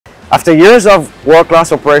After years of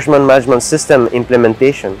world-class operational management system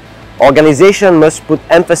implementation, organizations must put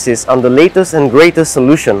emphasis on the latest and greatest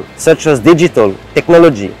solutions such as digital,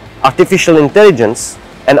 technology, artificial intelligence,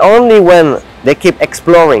 and only when they keep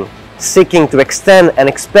exploring, seeking to extend and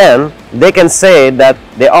expand, they can say that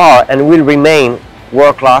they are and will remain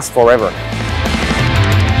world-class forever.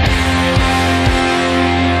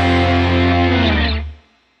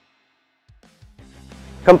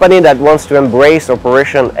 Companies that want to embrace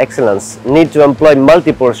operational excellence need to employ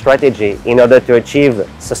multiple strategies in order to achieve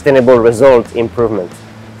sustainable result improvement.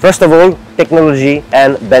 First of all, technology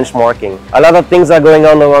and benchmarking. A lot of things are going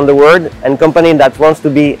on around the world, and companies that want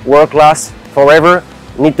to be world-class forever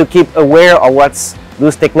need to keep aware of what's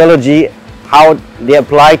those technology, how they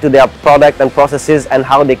apply to their product and processes, and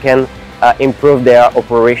how they can improve their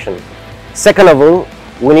operation. Second of all,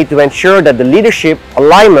 we need to ensure that the leadership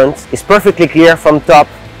alignment is perfectly clear from top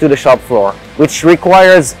to the shop floor, which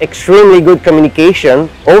requires extremely good communication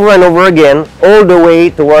over and over again, all the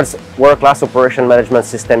way towards world-class operation management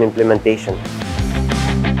system implementation.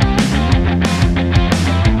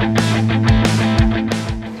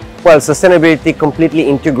 Well, sustainability completely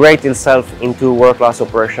integrates itself into world-class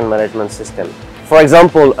operation management system. For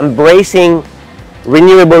example, embracing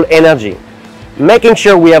renewable energy, making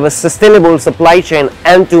sure we have a sustainable supply chain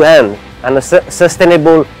end-to-end and a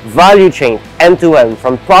sustainable value chain end-to-end,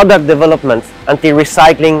 from product development until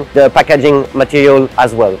recycling the packaging material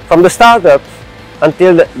as well. From the startup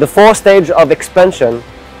until the fourth stage of expansion,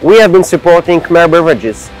 we have been supporting Khmer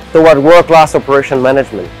Beverages toward world-class operation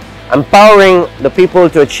management, empowering the people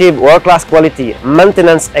to achieve world-class quality,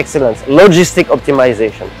 maintenance excellence, logistic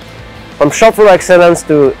optimization. From shop floor excellence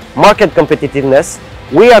to market competitiveness,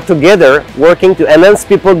 we are together working to enhance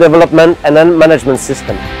people development and management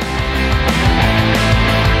system.